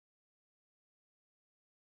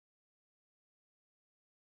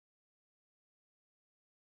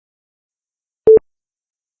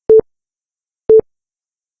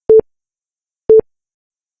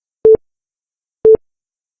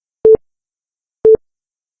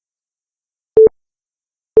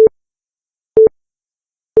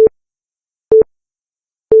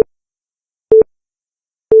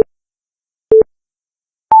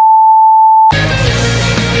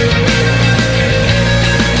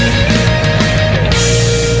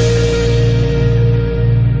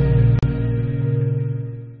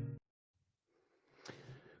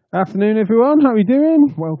Afternoon, everyone. How are we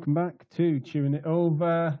doing? Welcome back to Chewing It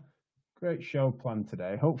Over. Great show planned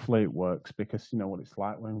today. Hopefully it works because you know what it's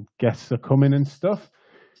like when guests are coming and stuff.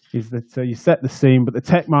 Is that you set the scene, but the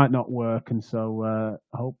tech might not work, and so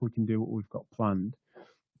I hope we can do what we've got planned,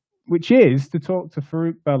 which is to talk to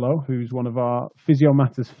Farouk Bello, who's one of our Physio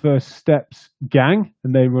Matters First Steps gang,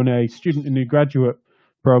 and they run a student and new graduate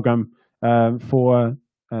program for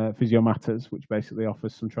Physio Matters, which basically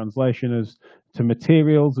offers some translation as to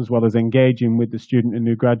materials as well as engaging with the student and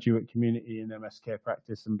new graduate community in MSK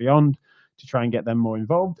practice and beyond to try and get them more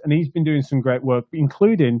involved. And he's been doing some great work,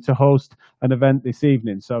 including to host an event this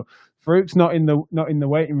evening. So Farouk's not in the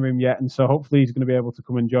waiting room yet, and so hopefully he's going to be able to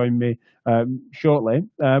come and join me shortly.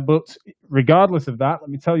 But regardless of that, let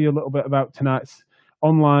me tell you a little bit about tonight's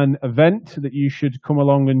online event that you should come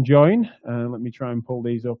along and join. Let me try and pull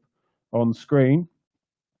these up on screen,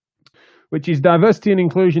 which is Diversity and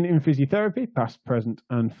Inclusion in Physiotherapy, Past, Present,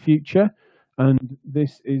 and Future. And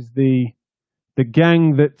this is the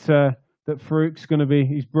gang that Farouk's going to be.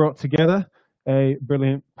 He's brought together a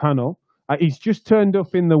brilliant panel. He's just turned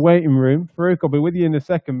up in the waiting room. Farouk, I'll be with you in a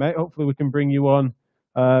second, mate. Hopefully, we can bring you on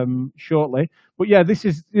shortly. But yeah, this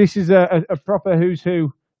is a proper who's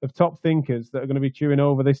who of top thinkers that are going to be chewing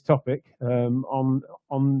over this topic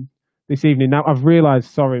on this evening. Now, I've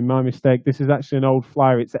realised, sorry, my mistake. This is actually an old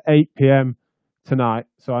flyer. It's at 8 p.m. tonight,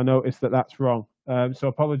 so I noticed that that's wrong. So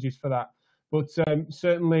apologies for that. But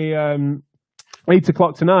certainly 8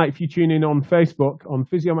 o'clock tonight, if you tune in on Facebook, on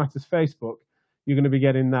Physio Matters Facebook, you're going to be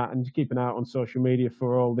getting that, and just keep an eye out on social media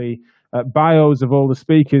for all the bios of all the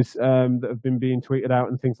speakers that have been being tweeted out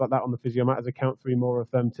and things like that on the Physio Matters account. 3 more of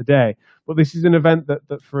them today. But this is an event that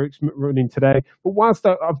Farouk's running today. But whilst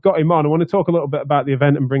I've got him on, I want to talk a little bit about the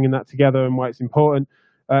event and bringing that together and why it's important.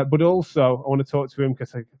 But also, I want to talk to him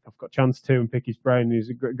because I've got a chance to and pick his brain. He's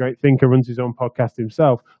a great thinker, runs his own podcast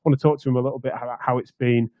himself. I want to talk to him a little bit about how it's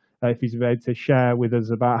been. If he's able to share with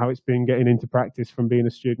us about how it's been getting into practice from being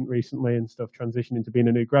a student recently and stuff, transitioning to being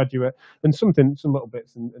a new graduate, and some little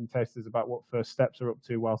bits and tasters about what first steps are up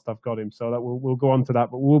to whilst I've got him. So that we'll go on to that,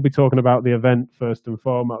 but we'll be talking about the event first and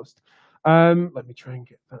foremost. Let me try and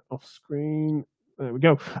get that off screen. There we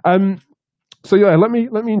go. So yeah, let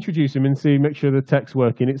me introduce him and make sure the tech's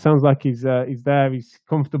working. It sounds like he's there, he's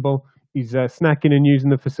comfortable, he's snacking and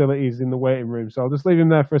using the facilities in the waiting room. So I'll just leave him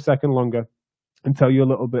there for a second longer and tell you a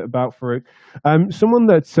little bit about Farouk. Someone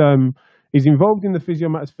that is involved in the Physio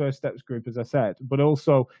Matters First Steps group, as I said, but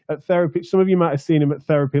also at Therapy. Some of you might have seen him at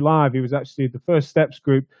Therapy Live. He was actually the First Steps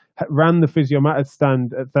group, ran the Physio Matters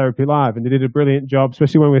stand at Therapy Live, and they did a brilliant job,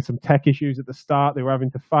 especially when we had some tech issues at the start. They were having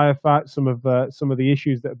to firefight some of the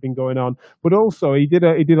issues that have been going on. But also, he did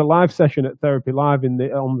a live session at Therapy Live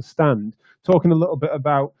on the stand, talking a little bit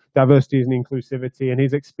about diversity and inclusivity and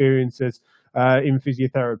his experiences in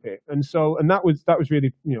physiotherapy, and that was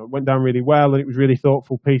really, went down really well, and it was really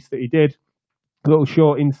thoughtful piece that he did. A little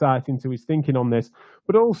short insight into his thinking on this,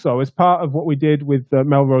 but also as part of what we did with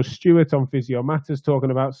Melrose Stewart on Physio Matters,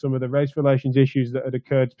 talking about some of the race relations issues that had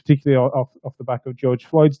occurred, particularly off the back of George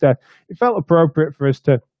Floyd's death. It felt appropriate for us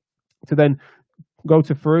to then go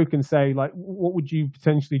to Farouk and say, like, what would you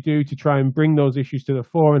potentially do to try and bring those issues to the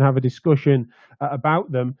fore and have a discussion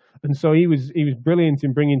about them? And so he was brilliant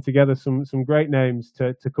in bringing together some great names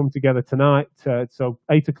to come together tonight. So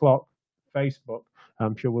 8 o'clock, Facebook.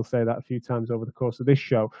 I'm sure we'll say that a few times over the course of this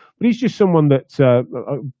show. But he's just someone that,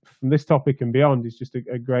 from this topic and beyond, is just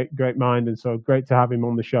a great mind, and so great to have him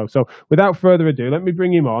on the show. So without further ado, let me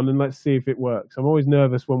bring him on and let's see if it works. I'm always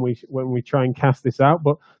nervous when we try and cast this out.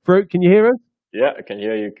 But Farouk, can you hear us? Yeah, I can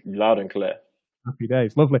hear you loud and clear. Happy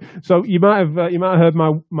days, lovely. So you might have heard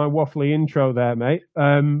my waffly intro there, mate.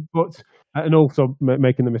 But and also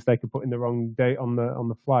making the mistake of putting the wrong date on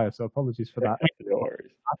the flyer. So apologies for that. No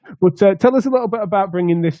worries. But tell us a little bit about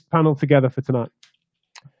bringing this panel together for tonight.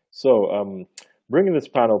 So bringing this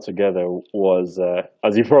panel together was,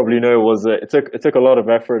 as you probably know, it took a lot of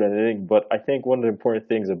effort and everything. But I think one of the important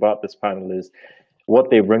things about this panel is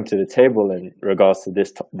what they bring to the table in regards to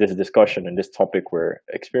this discussion and this topic we're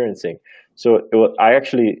experiencing. So I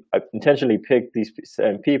intentionally picked these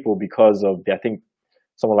people because of I think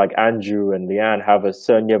someone like Andrew and Leanne have a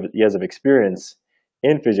certain years of experience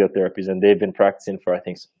in physiotherapies, and they've been practicing for, I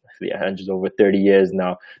think, Andrew's over 30 years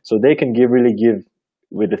now. So they can give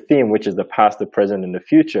with the theme, which is the past, the present, and the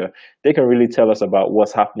future. They can really tell us about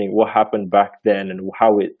what's happening, what happened back then, and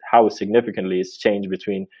how it significantly has changed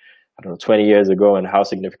between 20 years ago and how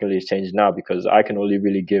significantly it's changed now, because I can only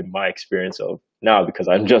really give my experience of now because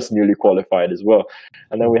I'm just newly qualified as well.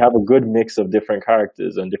 And then we have a good mix of different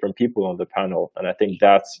characters and different people on the panel. And I think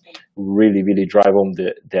that's really, really drive home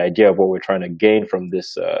the idea of what we're trying to gain from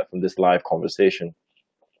this live conversation.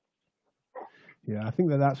 Yeah, I think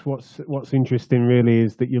that's what's interesting really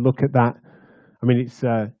is that you look at that. I mean,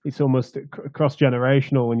 it's almost cross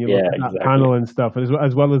generational when you look at that panel and stuff,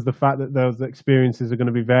 as well as the fact that those experiences are going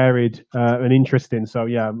to be varied and interesting. So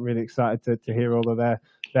yeah, I'm really excited to hear all of their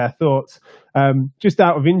thoughts. Just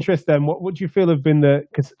out of interest, then, what would you feel have been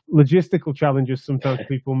because logistical challenges sometimes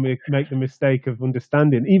people make the mistake of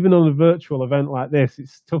understanding. Even on a virtual event like this,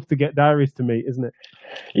 it's tough to get diaries to meet, isn't it?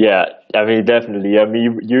 Yeah, I mean, definitely. I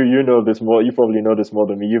mean, you know this more. You probably know this more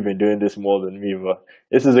than me. You've been doing this more than me, but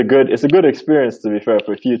it's a good experience, to be fair,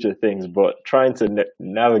 for future things. But trying to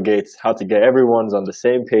navigate how to get everyone's on the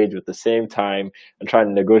same page with the same time and trying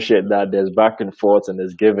to negotiate that, there's back and forth and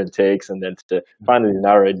there's give and takes, and then to finally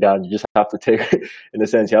narrow it down, you just have to take, in a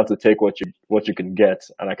sense, you have to take what you can get.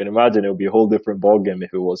 And I can imagine it would be a whole different ballgame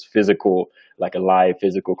if it was physical, like a live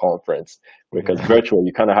physical conference, because virtual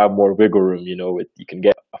you kind of have more wiggle room. You can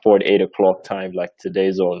afford 8 o'clock time like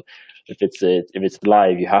today's zone. If it's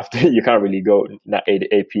live, you can't really go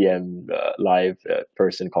 8 p.m. Live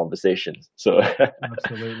person conversations. So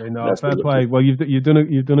absolutely no, fair play. Well, you've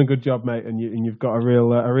done a good job, mate, and you've got a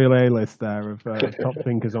real A-list there of top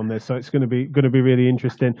thinkers on this. So it's going to be really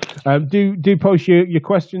interesting. Do post your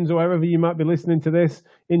questions or wherever you might be listening to this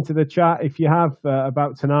into the chat if you have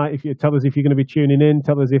about tonight. If you tell us if you're going to be tuning in,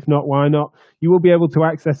 tell us if not, why not. You will be able to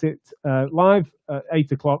access it live at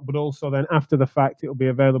 8 o'clock, but also then after the fact, it'll be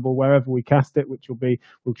available wherever we cast it,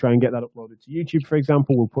 we'll try and get that uploaded to YouTube, for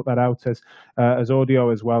example. We'll put that out as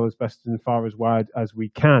audio as well, as best and far as wide as we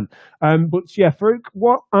can. But yeah, Farouk,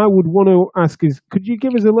 what I would want to ask is, could you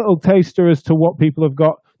give us a little taster as to what people have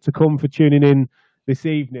got to come for tuning in this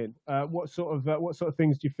evening? What sort of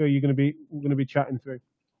things do you feel we're going to be chatting through?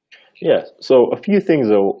 Yeah, so a few things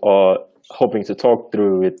are hoping to talk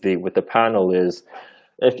through with the panel is,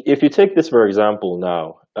 if you take this for example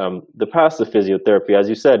now, the passive physiotherapy, as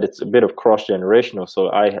you said, it's a bit of cross-generational.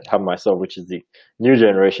 So I have myself, which is the new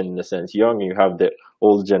generation in a sense, young, and you have the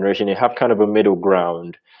old generation. You have kind of a middle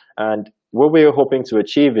ground. And what we're hoping to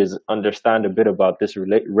achieve is understand a bit about this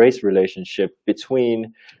race relationship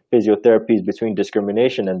between physiotherapies, between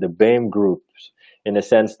discrimination and the BAME groups, in a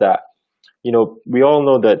sense that, we all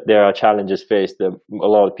know that there are challenges faced. A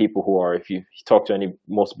lot of people if you talk to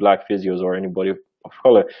most black physios or anybody of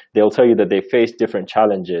color, they'll tell you that they face different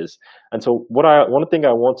challenges. And so one thing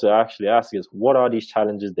I want to actually ask is, what are these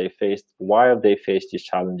challenges they faced? Why have they faced these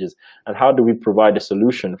challenges? And how do we provide a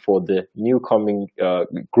solution for the new coming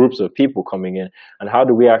groups of people coming in? And how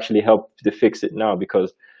do we actually help to fix it now?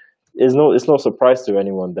 Because it's no surprise to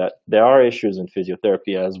anyone that there are issues in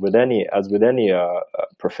physiotherapy, as with any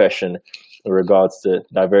profession, in regards to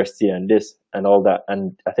diversity and this and all that.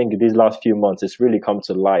 And I think these last few months, it's really come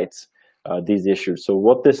to light, these issues. So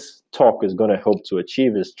what this talk is going to help to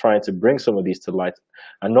achieve is trying to bring some of these to light,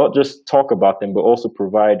 and not just talk about them, but also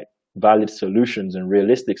provide valid solutions and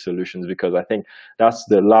realistic solutions, because I think that's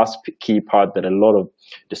the last key part that a lot of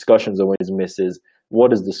discussions always miss is,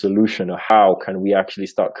 what is the solution, or how can we actually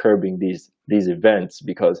start curbing these events?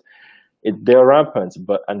 Because they're rampant,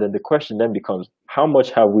 and then the question then becomes, how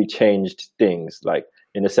much have we changed things? Like,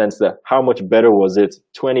 in the sense that, how much better was it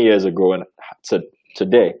 20 years ago and to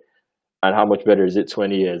today, and how much better is it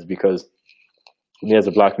 20 years? Because me as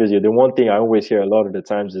a black physio, the one thing I always hear a lot of the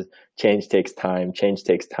times is, change takes time, change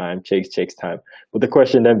takes time, change takes time. But the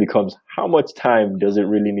question then becomes, how much time does it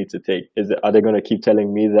really need to take? Are they going to keep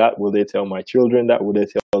telling me that? Will they tell my children that? Will they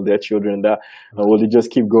tell their children that? Or will it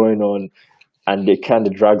just keep going on and it kind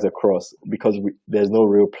of drags across because there's no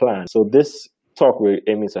real plan? So this talk we're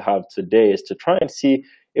aiming to have today is to try and see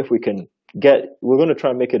if we can we're going to try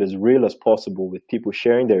and make it as real as possible with people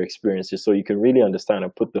sharing their experiences, so you can really understand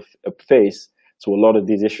and put a face to a lot of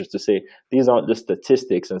these issues, to say these aren't just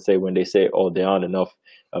statistics, and say when they say, oh, there aren't enough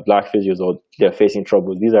black physios or they're facing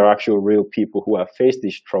troubles, these are actual real people who have faced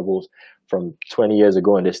these troubles from 20 years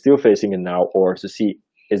ago and they're still facing it now, or to see,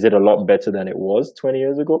 is it a lot better than it was 20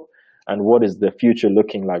 years ago? And what is the future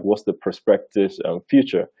looking like? What's the prospective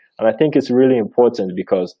future? And I think it's really important,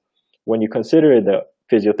 because when you consider that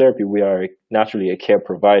physiotherapy, we are naturally a care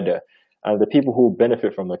provider, and the people who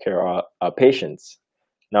benefit from the care are patients.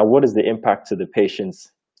 Now, what is the impact to the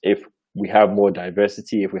patients if we have more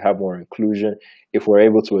diversity, if we have more inclusion, if we're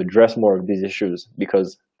able to address more of these issues?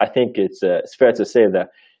 Because I think it's fair to say that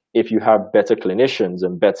if you have better clinicians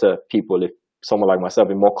and better people, if someone like myself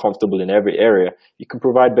is more comfortable in every area, you can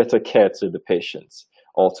provide better care to the patients.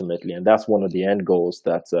 ultimately. And that's one of the end goals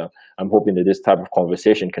that I'm hoping that this type of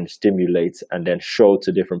conversation can stimulate and then show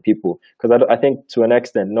to different people. Because I think to an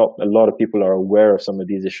extent, not a lot of people are aware of some of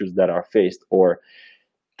these issues that are faced, or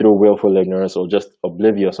through willful ignorance or just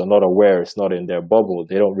oblivious or not aware, it's not in their bubble.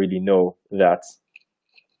 They don't really know that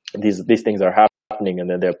these things are happening, and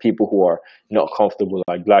then there are people who are not comfortable,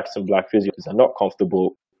 like some black physios are not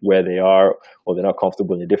comfortable where they are, or they're not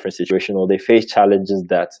comfortable in a different situation, or they face challenges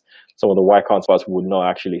that some of the white counterparts would not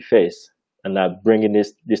actually face. And that bringing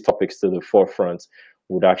these topics to the forefront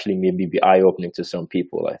would actually maybe be eye-opening to some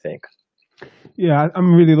people, I think. Yeah,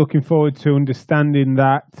 I'm really looking forward to understanding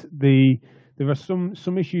that there are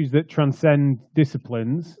some issues that transcend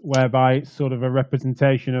disciplines, whereby it's sort of a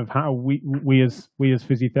representation of how we as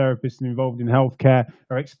physiotherapists and involved in healthcare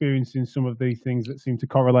are experiencing some of these things that seem to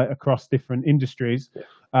correlate across different industries.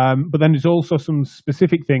 But then there's also some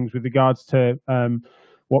specific things with regards to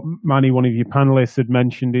what Manny, one of your panelists, had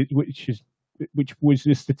mentioned, which was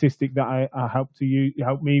a statistic that I helped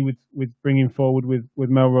me with bringing forward with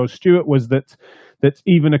Melrose Stewart, was that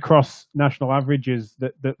even across national averages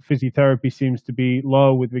that physiotherapy seems to be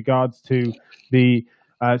low with regards to the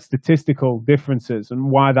statistical differences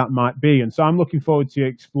and why that might be. And so I'm looking forward to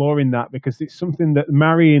exploring that, because it's something that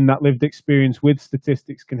marrying that lived experience with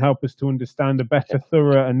statistics can help us to understand a better,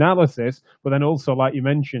 thorough analysis, but then also, like you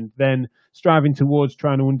mentioned, then striving towards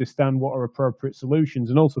trying to understand what are appropriate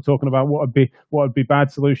solutions, and also talking about what would be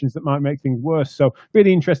bad solutions that might make things worse. So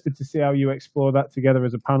really interested to see how you explore that together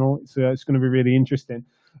as a panel. It's going to be really interesting.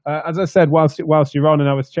 As I said, whilst you're on, and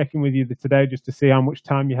I was checking with you today just to see how much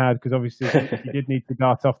time you had, because obviously if you did need to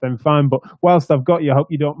dart off, then fine. But whilst I've got you, I hope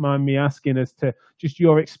you don't mind me asking as to just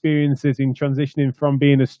your experiences in transitioning from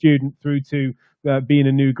being a student through to being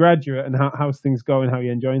a new graduate, and how's things going, how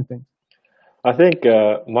you're enjoying things. I think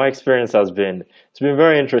my experience it's been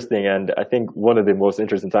very interesting, and I think one of the most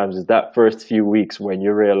interesting times is that first few weeks when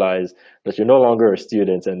you realize that you're no longer a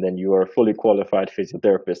student and then you are a fully qualified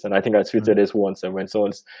physiotherapist. And I think I tweeted this once, and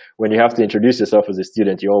when you have to introduce yourself as a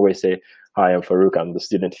student, you always say, "Hi, I'm Farouk, I'm the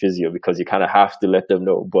student physio," because you kind of have to let them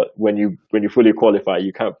know. But when you fully qualify,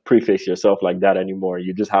 you can't preface yourself like that anymore.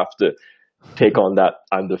 You just have to take on that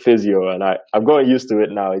I'm the physio, and I'm going used to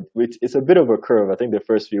it now. It's a bit of a curve, I think, the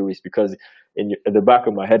first few weeks, because in the back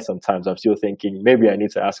of my head sometimes I'm still thinking maybe I need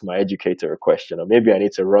to ask my educator a question, or maybe I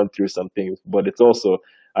need to run through some things. But it's also,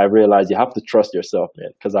 I realize you have to trust yourself, man,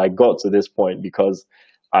 because I got to this point because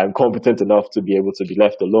I'm competent enough to be able to be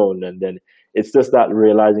left alone. And then it's just that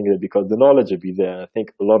realizing it, because the knowledge will be there. I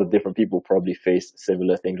think a lot of different people probably face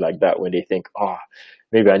similar things like that when they think,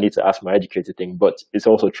 maybe I need to ask my educator thing. But it's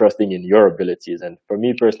also trusting in your abilities. And for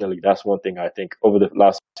me personally, that's one thing I think over the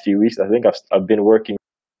last few weeks, I think I've been working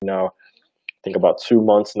now, I think about 2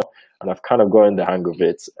 months now, and I've kind of gotten the hang of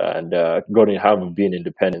it and gotten the hang of being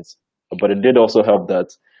independent. But it did also help that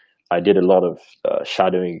I did a lot of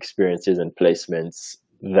shadowing experiences and placements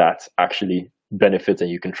that actually benefit,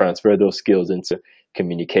 and you can transfer those skills into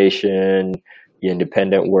communication,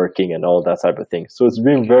 independent working, and all that type of thing. So it's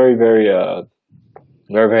been very, very,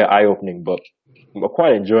 very, very eye-opening, but I'm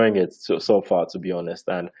quite enjoying it so far, to be honest.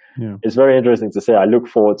 And It's very interesting to say I look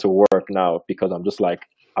forward to work now, because I'm just like,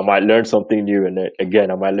 I might learn something new, and again,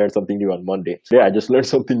 I might learn something new on Monday. So yeah, I just learned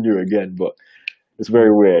something new again, but it's very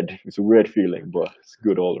weird. It's a weird feeling, but it's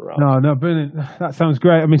good all around. No, brilliant. That sounds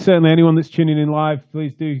great. I mean, certainly anyone that's tuning in live,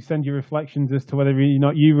 please do send your reflections as to whether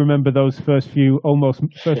you remember those first few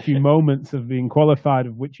moments of being qualified,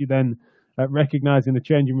 of which you then recognizing the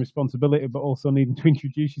change in responsibility, but also needing to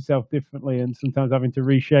introduce yourself differently, and sometimes having to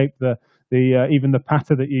reshape the even the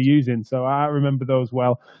pattern that you're using. So I remember those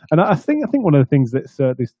well. And I think one of the things that's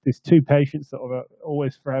there's two patients that are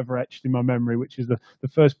always forever etched in my memory, which is the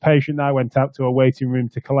first patient I went out to a waiting room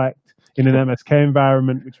to collect in an MSK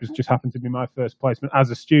environment, which was just happened to be my first placement as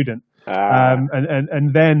a student.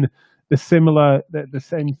 And then the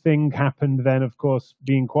same thing happened then, of course,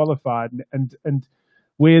 being qualified, and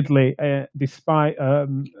weirdly, despite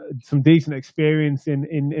some decent experience in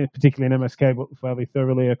particularly in MSK, but fairly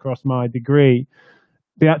thoroughly across my degree,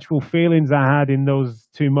 the actual feelings I had in those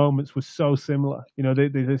two moments was so similar.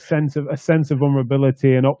 There's a sense of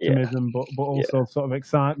vulnerability and optimism, but also sort of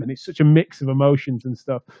excitement. It's such a mix of emotions and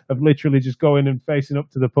stuff, of literally just going and facing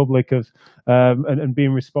up to the public and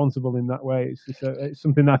being responsible in that way. It's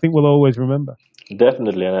something that I think we'll always remember.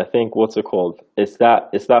 Definitely, and I think it's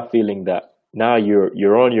that feeling that now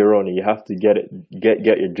you're on your own, and you have to get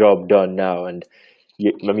your job done now. And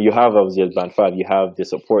you have, obviously, as Band 5, you have the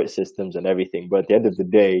support systems and everything, but at the end of the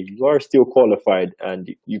day, you are still qualified, and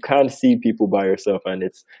you can't see people by yourself. And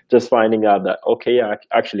it's just finding out that, okay,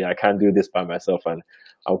 actually I can do this by myself, and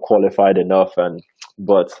I'm qualified enough.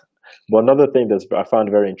 But another thing that I found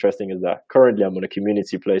very interesting is that currently I'm on a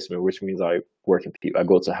community placement, which means I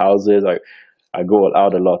go to houses, I go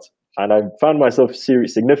out a lot, and I found myself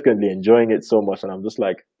significantly enjoying it so much. And I'm just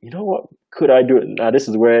like, you know what, could I do it? Now this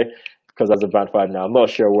is where, because as a band five now, I'm not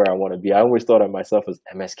sure where I want to be. I always thought of myself as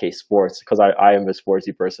MSK Sports because I am a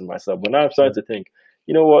sporty person myself. But now I'm starting to think,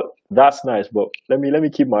 you know what, that's nice, but let me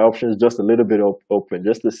keep my options just a little bit open,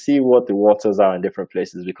 just to see what the waters are in different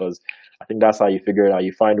places, because I think that's how you figure it out.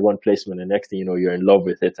 You find one placement, and next thing you know, you're in love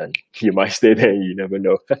with it, and you might stay there. You never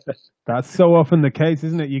know. That's so often the case,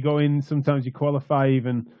 isn't it? You go in, sometimes you qualify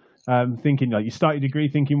even thinking, like, you start your degree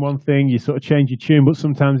thinking one thing, you sort of change your tune, but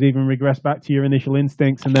sometimes even regress back to your initial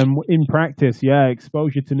instincts. And then in practice,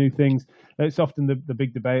 exposure to new things. It's often the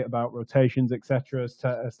big debate about rotations, etc., as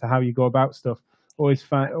to how you go about stuff. Always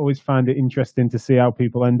find it interesting to see how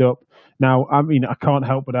people end up. Now, I mean, I can't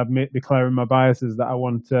help but admit, declaring my biases, that I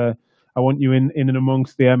want you in and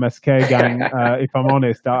amongst the MSK gang. If I'm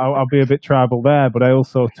honest, I'll be a bit tribal there, but I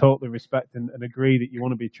also totally respect and agree that you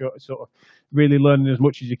want to be sort of really learning as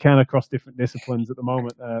much as you can across different disciplines at the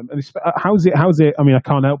moment. And how's it? I mean, I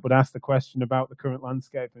can't help but ask the question about the current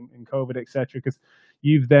landscape and COVID, etc., because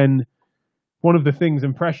you've then. One of the things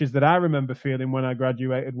and pressures that I remember feeling when I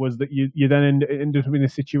graduated was that you then end up in a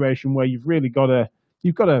situation where you've got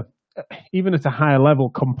to even at a higher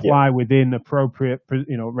level comply within appropriate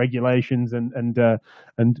regulations and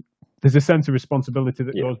there's a sense of responsibility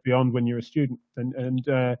that goes beyond when you're a student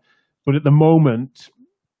but at the moment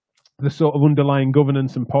the sort of underlying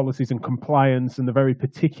governance and policies and compliance and the very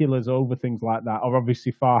particulars over things like that are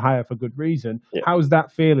obviously far higher for good reason. Yeah. How's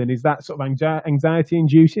that feeling? Is that sort of anxiety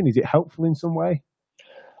inducing? Is it helpful in some way?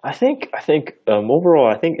 I think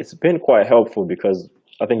overall, I think it's been quite helpful, because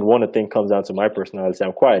I think one of the things comes down to my personality.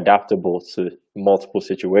 I'm quite adaptable to multiple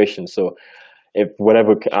situations. So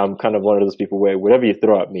I'm kind of one of those people where whatever you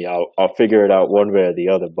throw at me, I'll figure it out one way or the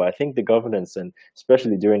other. But I think the governance, and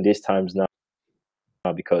especially during these times now,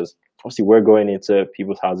 because obviously we're going into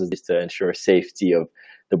people's houses to ensure safety of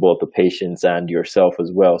both the patients and yourself as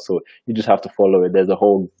well. So you just have to follow it. There's a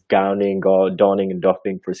whole donning and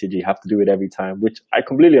doffing procedure. You have to do it every time, which I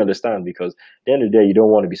completely understand, because at the end of the day, you don't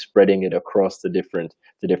want to be spreading it across the different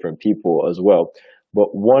people as well.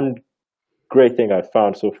 But one great thing I've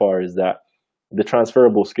found so far is that the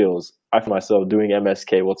transferable skills. I find myself doing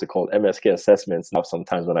MSK assessments now.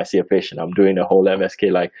 Sometimes when I see a patient, I'm doing a whole MSK,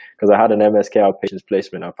 because I had an MSK outpatients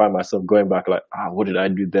placement. I find myself going back what did I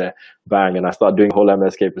do there? Bang. And I start doing a whole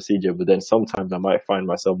MSK procedure. But then sometimes I might find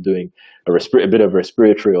myself doing a bit of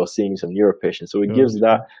respiratory or seeing some neuro patients. So it gives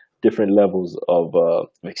that different levels of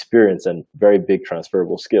experience and very big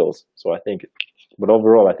transferable skills. So but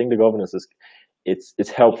overall, I think the governance it's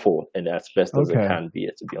helpful, and as best as it can be,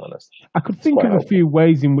 to be honest. I could think of a few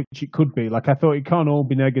ways in which it could be. I thought it can't all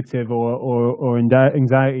be negative or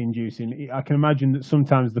anxiety inducing. I can imagine that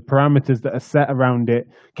sometimes the parameters that are set around it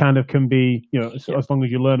kind of can be, as long as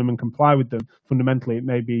you learn them and comply with them, fundamentally it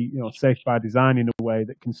may be, safe by design in a way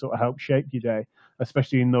that can sort of help shape your day,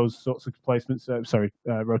 especially in those sorts of placements,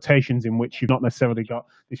 rotations in which you've not necessarily got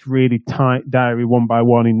this really tight diary one by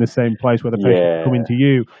one in the same place where the patient's coming to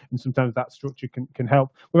you. And sometimes that structure can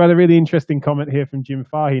help. We've had a really interesting comment here from Jim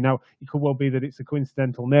Fahy. Now, it could well be that it's a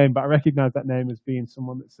coincidental name, but I recognise that name as being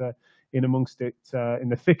someone that's in amongst it, in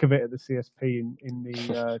the thick of it at the CSP in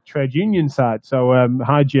the trade union side. So,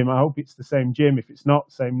 hi, Jim. I hope it's the same Jim. If it's not,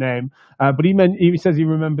 same name. But he says he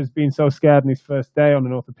remembers being so scared on his first day on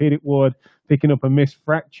an orthopaedic ward, picking up a missed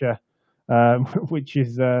fracture, which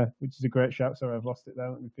is a great shout. Sorry, I've lost it there.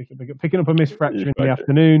 Let me picking up a missed fracture in the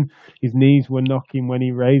afternoon. His knees were knocking when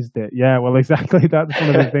he raised it. Yeah, well, exactly. That's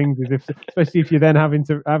one of the things. Especially if you're then having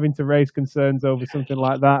to raise concerns over something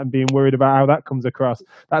like that and being worried about how that comes across.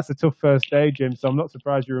 That's a tough first day, Jim. So I'm not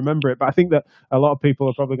surprised you remember it. But I think that a lot of people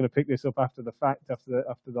are probably going to pick this up after the fact, after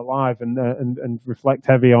the live, and reflect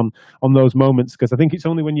heavy on those moments, because I think it's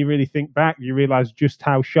only when you really think back you realise just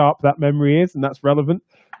how sharp that memory is, and that's relevant.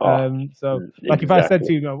 If I said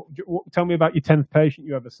to you, tell me about your 10th patient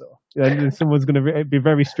you ever saw, and someone's going to be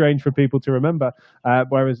very strange for people to remember.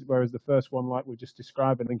 Whereas the first one, like we just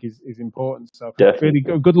described, I think is important. So really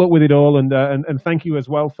good luck with it all, and thank you as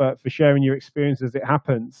well for sharing your experience as it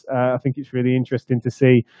happens. I think it's really interesting to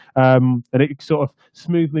see, and it sort of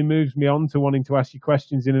smoothly moves me on to wanting to ask you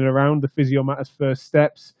questions in and around the Physio Matters first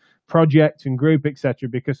steps project and group, etc.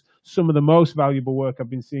 Because some of the most valuable work I've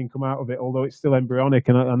been seeing come out of it, although it's still embryonic,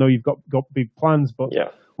 and I know you've got big plans, but Yeah.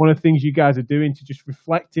 one of the things you guys are doing to just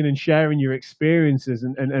reflecting and sharing your experiences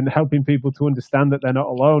and helping people to understand that they're not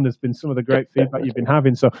alone has been some of the great feedback you've been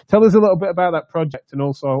having. So tell us a little bit about that project, and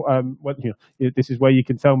also what this is where you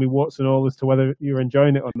can tell me what's and all as to whether you're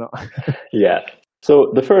enjoying it or not. Yeah.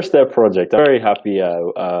 So the First Step project, I'm very happy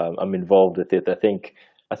I'm involved with it. I think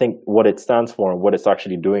what it stands for and what it's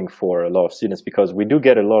actually doing for a lot of students, because we do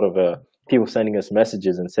get a lot of people sending us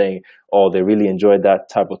messages and saying, oh, they really enjoyed that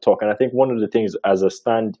type of talk. And I think one of the things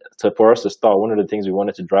for us to start, one of the things we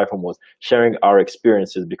wanted to drive home was sharing our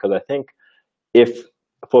experiences, because I think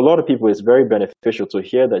for a lot of people, it's very beneficial to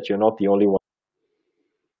hear that you're not the only one,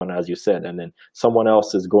 as you said, and then someone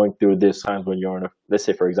else is going through this times when you're on let's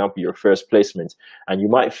say, for example, your first placement, and you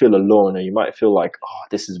might feel alone, and you might feel like, oh,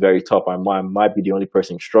 this is very tough. I might be the only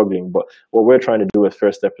person struggling. But what we're trying to do with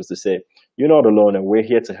First Step is to say, you're not alone, and we're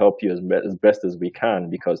here to help you as best as we can,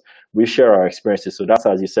 because we share our experiences. So that's,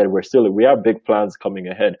 as you said, we have big plans coming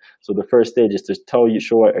ahead. So the first stage is to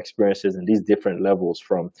show our experiences in these different levels.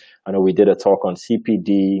 I know we did a talk on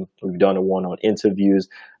CPD, we've done one on interviews.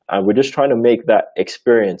 And we're just trying to make that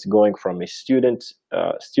experience going from a student,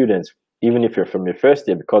 even if you're from your first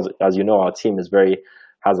year, because as you know, our team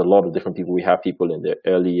has a lot of different people. We have people in their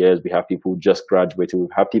early years. We have people who just graduated. We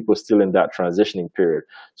have people still in that transitioning period.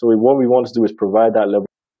 So what we want to do is provide that level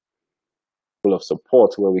of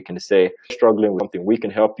support where we can say, struggling with something, we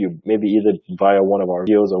can help you, maybe either via one of our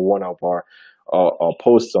videos or one of our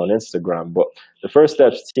posts on Instagram. But the First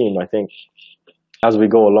Steps team, I think, as we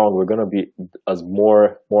go along, we're going to be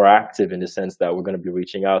more active in the sense that we're going to be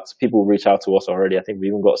reaching out. People reach out to us already. I think we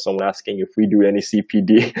even got someone asking if we do any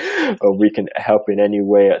CPD or we can help in any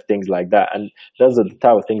way, things like that. And those are the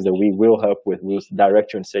type of things that we will help with. We'll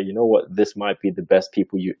direct you and say, you know what, this might be the best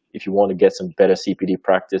people if you want to get some better CPD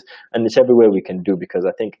practice. And whichever way we can do, because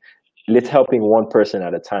I think helping one person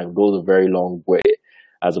at a time goes a very long way,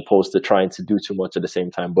 as opposed to trying to do too much at the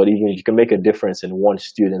same time. But even if you can make a difference in one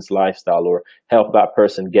student's lifestyle or help that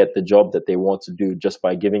person get the job that they want to do just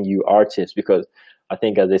by giving you our tips, because I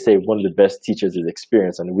think, as they say, one of the best teachers is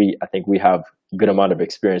experience. And I think we have a good amount of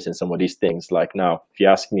experience in some of these things. Like now, if you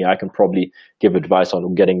ask me, I can probably give advice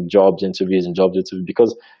on getting job interviews,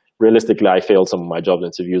 because realistically, I failed some of my job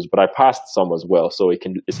interviews, but I passed some as well. So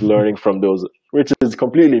it's learning from those, which is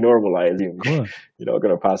completely normal, I assume. Cool. You're not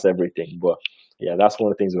going to pass everything, but yeah, that's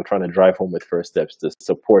one of the things we're trying to drive home with First Steps, to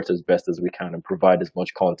support as best as we can and provide as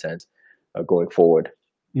much content going forward.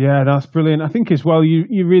 Yeah, that's brilliant. I think as well,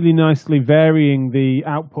 you're really nicely varying the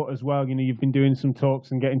output as well. You know, you've been doing some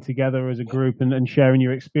talks and getting together as a group and sharing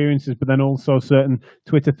your experiences, but then also certain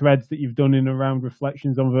Twitter threads that you've done in around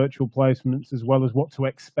reflections on virtual placements, as well as what to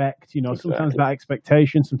expect. You know, Exactly. Sometimes that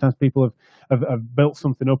expectation, sometimes people have built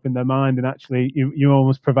something up in their mind, and actually you're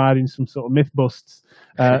almost providing some sort of myth busts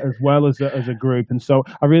as well as a group. And so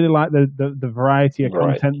I really like the variety of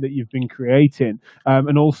content that you've been creating,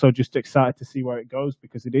 and also just excited to see where it goes,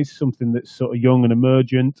 because it is something that's sort of young and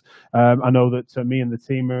emergent. I know that me and the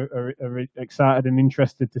team are excited and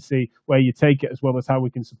interested to see where you take it, as well as how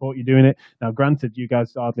we can support you doing it. Now, granted, you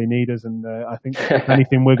guys hardly need us, and I think if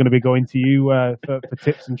anything, we're going to be going to you for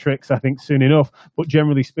tips and tricks, I think, soon enough. But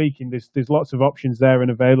generally speaking, there's lots of options there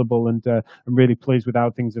and available, and I'm really pleased with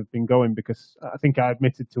how things have been going, because I think I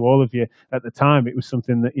admitted to all of you at the time it was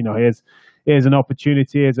something that, here's an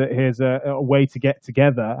opportunity, here's a way to get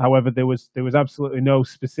together. However, there was absolutely no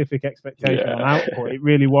specific expectation on output. It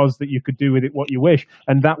really was that you could do with it what you wish,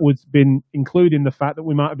 and that would have been including the fact that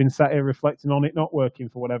we might have been sat here reflecting on it not working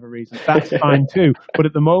for whatever reason. That's fine too. But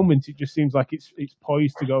at the moment, it just seems like it's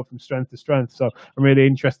poised to go from strength to strength. So I'm really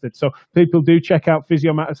interested. So people do check out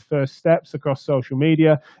Physio Matters First Steps across social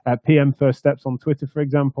media, PM First Steps on Twitter, for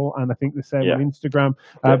example, and I think the same on Instagram.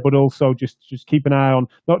 But also just keep an eye on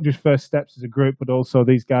not just First Steps as a group, but also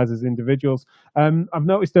these guys as individuals. I've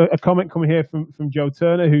noticed a comment coming here from Joe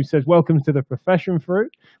Turner, who says, "Welcome to the profession,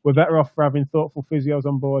 Farouk. We're better off for having thoughtful physios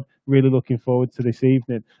on board. Really looking forward to this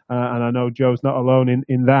evening." And I know Joe's not alone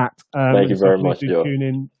in that. Thank you very much, Joe.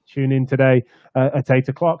 Tune in today at 8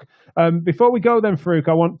 o'clock. Before we go then, Farouk,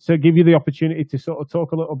 I want to give you the opportunity to sort of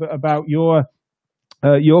talk a little bit about your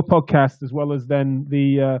podcast, as well as then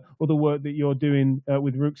the other work that you're doing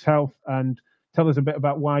with Rook's Health, and tell us a bit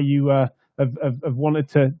about why you have wanted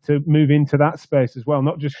to move into that space as well,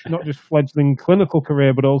 not just fledgling clinical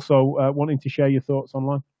career, but also wanting to share your thoughts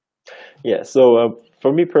online. Yeah, so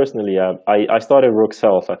for me personally, I started Rook's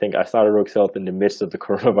Health. I think I started Rook's Health in the midst of the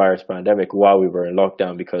coronavirus pandemic while we were in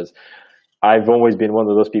lockdown, because I've always been one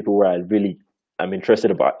of those people where I'm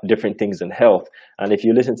interested about different things in health. And if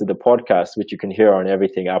you listen to the podcast, which you can hear on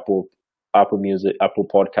everything, Apple Music, Apple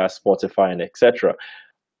Podcast, Spotify, and etc.,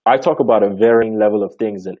 I talk about a varying level of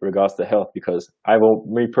things in regards to health, because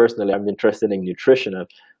me personally, I'm interested in nutrition. And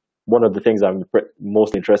one of the things I'm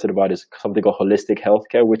most interested about is something called holistic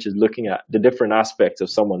healthcare, which is looking at the different aspects of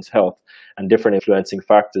someone's health and different influencing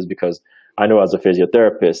factors. Because I know as a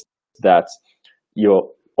physiotherapist that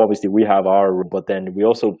obviously we have our, but then we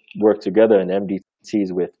also work together in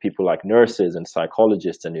MDTs with people like nurses and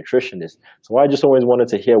psychologists and nutritionists. So I just always wanted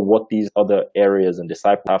to hear what these other areas and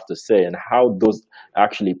disciples have to say, and how those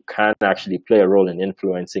can play a role in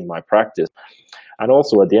influencing my practice. And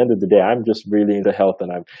also, at the end of the day, I'm just really into health.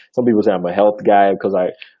 And some people say I'm a health guy because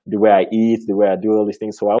the way I eat, the way I do all these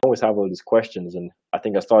things. So I always have all these questions. And I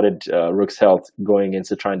think I started Rook's Health going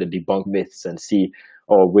into trying to debunk myths and see,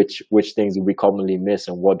 which things do we commonly miss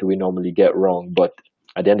and what do we normally get wrong. But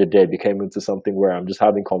at the end of the day, it became into something where I'm just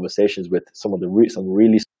having conversations with some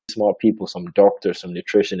really smart people, some doctors, some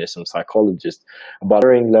nutritionists, some psychologists, about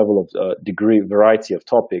varying level of variety of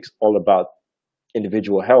topics, all about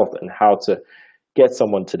individual health and how to get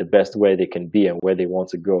someone to the best way they can be and where they want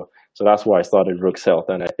to go. So that's why I started Rook's Health.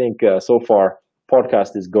 And I think so far, podcast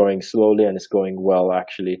is going slowly and it's going well,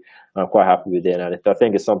 actually. I'm quite happy with it. And I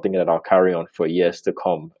think it's something that I'll carry on for years to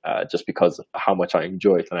come, just because of how much I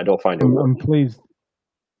enjoy it and I don't find it. I'm pleased.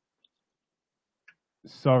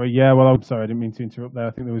 Sorry, yeah, well, I'm sorry, I didn't mean to interrupt there.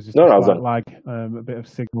 I think there was just a slight lag, a bit of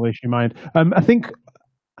signal issue. Mind. I think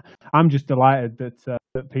I'm just delighted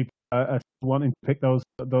that people are wanting to pick those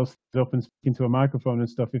things up and speaking to a microphone and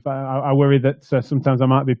stuff. If I worry that sometimes I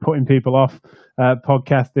might be putting people off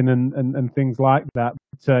podcasting and things like that.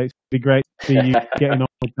 But it'd be great to see you getting on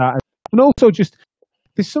with that. And also, just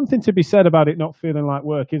there's something to be said about it not feeling like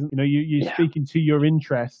work, isn't it? You're speaking to your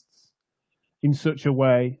interests in such a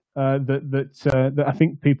way that I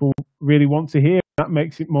think people really want to hear. That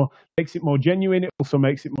makes it more genuine. It also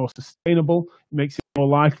makes it more sustainable. It makes it more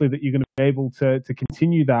likely that you're going to be able to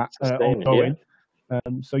continue that ongoing.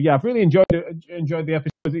 So yeah, I've really enjoyed the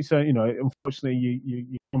episode. It's unfortunately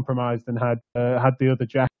you compromised and had the other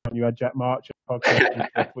Jack on. You had Jack March on the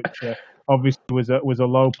podcast, which obviously was a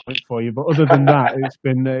low point for you. But other than that, it's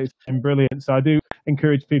been brilliant. So I do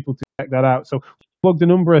encourage people to check that out. So plugged a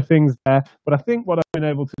number of things there, but I think what I've been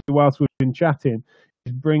able to do whilst we've been chatting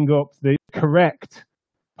is bring up the correct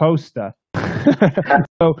poster.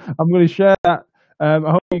 So I'm going to share that. I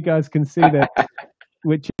hope you guys can see that,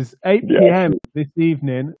 which is 8 p.m. this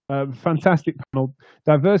evening. Fantastic panel,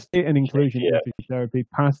 diversity and inclusion in physiotherapy,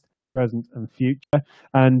 past, present, and future.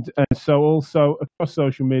 And so also across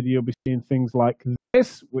social media, you'll be seeing things like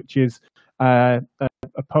this, which is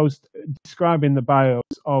a post describing the bios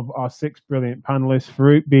of our 6 brilliant panelists.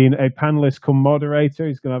 Farouk being a panelist come moderator,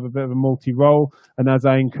 he's going to have a bit of a multi-role. And as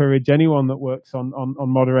I encourage anyone that works on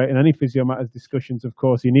moderating any Physio Matters discussions, of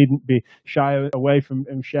course, he needn't be shy away from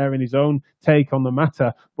sharing his own take on the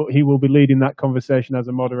matter, but he will be leading that conversation as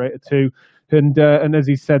a moderator too. And as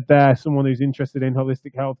he said there, someone who's interested in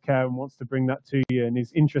holistic healthcare and wants to bring that to you and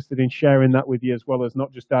is interested in sharing that with you, as well as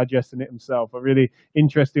not just digesting it himself. A really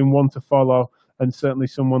interesting one to follow, and certainly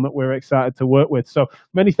someone that we're excited to work with. So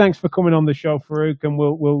many thanks for coming on the show, Farouk, and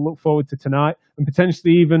we'll look forward to tonight and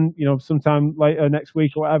potentially even, sometime later next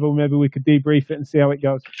week or whatever, maybe we could debrief it and see how it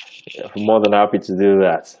goes. Yeah, I'm more than happy to do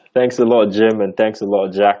that. Thanks a lot, Jim, and thanks a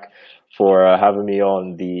lot, Jack, for having me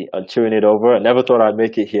on the Chewing It Over. I never thought I'd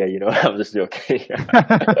make it here, I'm just joking.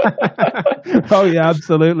 Oh yeah,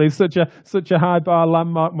 absolutely. Such a high bar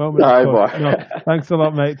landmark moment. High bar. No, thanks a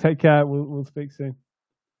lot, mate. Take care. We'll speak soon.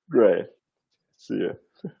 Great. See you.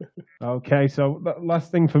 Okay, so the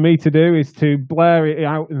last thing for me to do is to blare it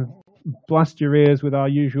out and blast your ears with our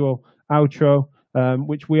usual outro,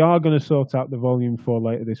 which we are going to sort out the volume for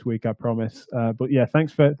later this week, I promise. But yeah,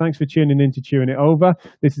 thanks for tuning in to Chewing It Over.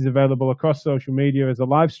 This is available across social media as a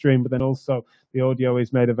live stream, but then also the audio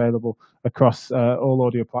is made available across all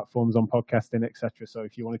audio platforms on podcasting, etc. So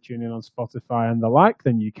if you want to tune in on Spotify and the like,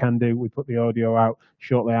 then you can do. We put the audio out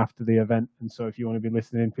shortly after the event, and so if you want to be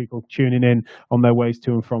listening, people tuning in on their ways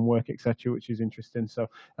to and from work, etc., which is interesting. So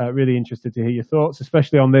really interested to hear your thoughts,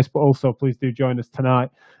 especially on this. But also, please do join us tonight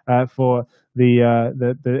for the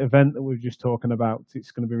event that we were just talking about.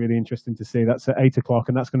 It's going to be really interesting to see. That's at 8:00,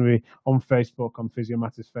 and that's going to be on Facebook, on Physio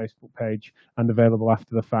Matters Facebook page, and available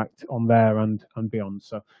after the fact on there and beyond.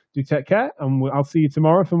 So do take care, and I'll see you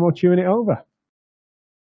tomorrow for more Chewing It Over.